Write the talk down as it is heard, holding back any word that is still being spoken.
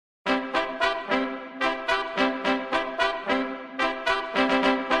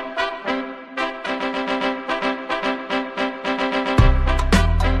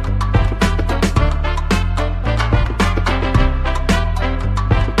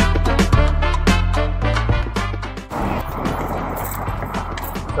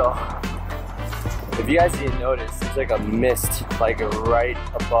you guys didn't notice, there's like a mist like right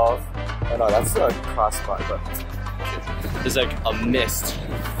above. Oh no, that's a crossbar, but there's like a mist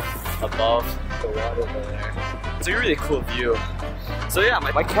above the water there. It's a really cool view. So yeah,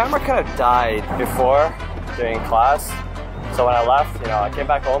 my camera kind of died before during class. So when I left, you know, I came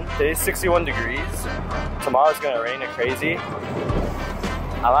back home. Today's 61 degrees. Tomorrow's gonna rain like crazy.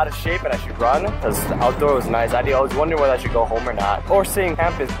 I'm out of shape and I should run because the outdoor was nice. I was wondering whether I should go home or not, or stay in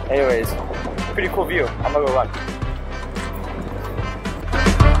campus. Anyways, pretty cool view. I'm gonna go run.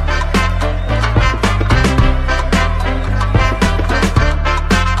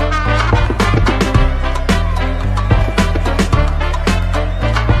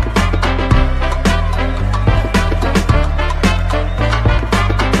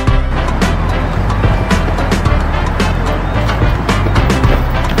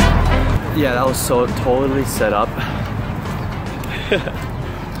 Yeah, that was so totally set up.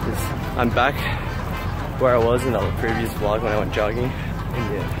 I'm back where I was in the previous vlog when I went jogging in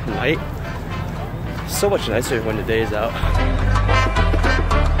the night. So much nicer when the day is out.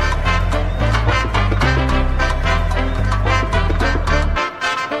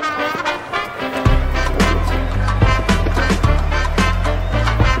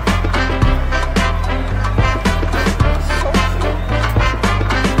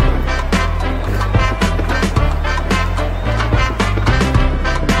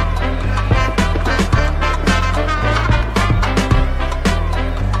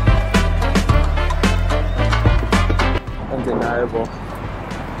 Undeniable.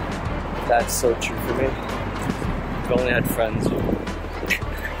 That's so true for me. I've only had friends.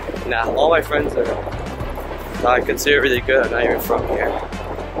 Nah, all my friends are I consider really good. I'm not even from here.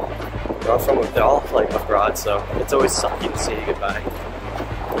 They're all from like abroad, so it's always sucky to say goodbye.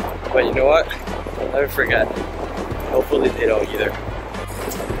 But you know what? I'll never forget. Hopefully they don't either.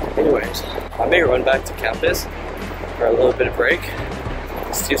 Anyways, I may run back to campus for a little bit of break.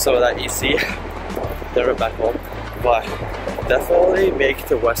 Steal some of that EC. Then run back home. But definitely make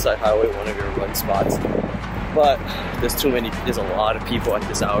the West Side Highway one of your run spots. But there's a lot of people at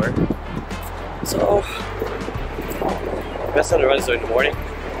this hour. So, best time to run is in the morning,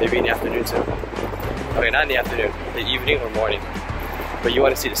 maybe in the afternoon too. Okay, not in the afternoon, the evening or morning. But you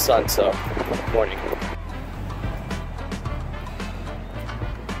want to see the sun, so morning.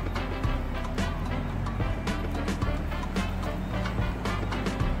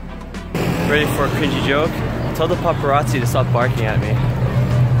 Ready for a cringy joke? Tell the paparazzi to stop barking at me.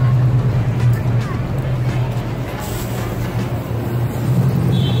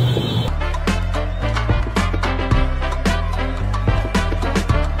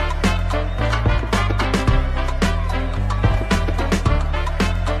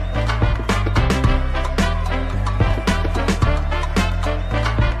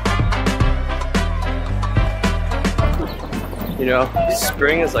 You know,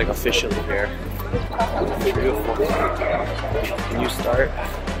 spring is like officially here. Beautiful. Can you start?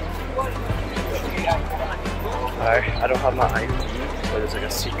 Alright, I don't have my ID, but there's like a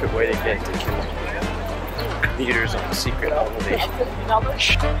secret way to get into computers on the secret elevator.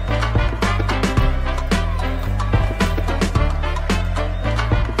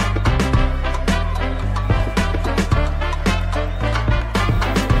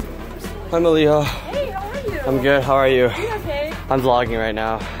 Hi Malia. Hey, how are you? I'm good, how are you? Are you okay? I'm vlogging right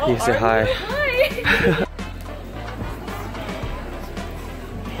now. Oh, you say hi. Hi.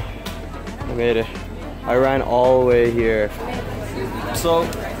 I made it. I ran all the way here. So,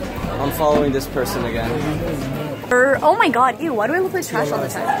 I'm following this person again. Oh my god, ew, why do I look like trash all the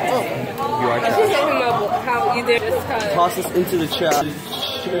time? Oh. You are trash. How either Toss this into the chat.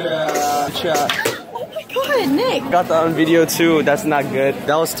 Chat. Oh my god, Nick! Got that on video too. That's not good.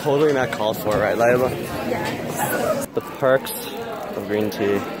 That was totally not called for, right, Lila? Yes. The perks of green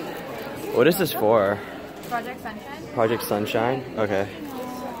tea. What is this for? Project Sunshine? Project Sunshine? Okay.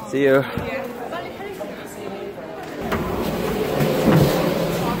 See you.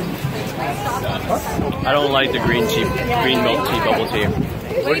 I don't like the green milk tea, bubble tea.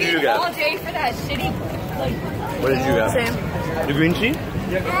 What did you get? All day for that shitty, What did you get? Same. The green tea?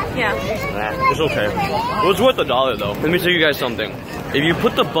 Yeah. Nah, it's okay. It was worth $1 though. Let me tell you guys something. If you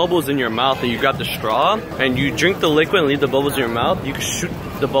put the bubbles in your mouth and you grab the straw and you drink the liquid and leave the bubbles in your mouth, you can shoot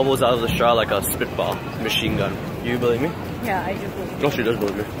the bubbles out of the straw like a spitball machine gun. You believe me? Yeah, I do believe. No, she does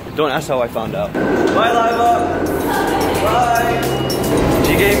believe me. Don't ask how I found out. Bye, Liva. Bye.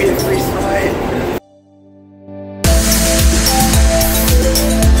 She gave me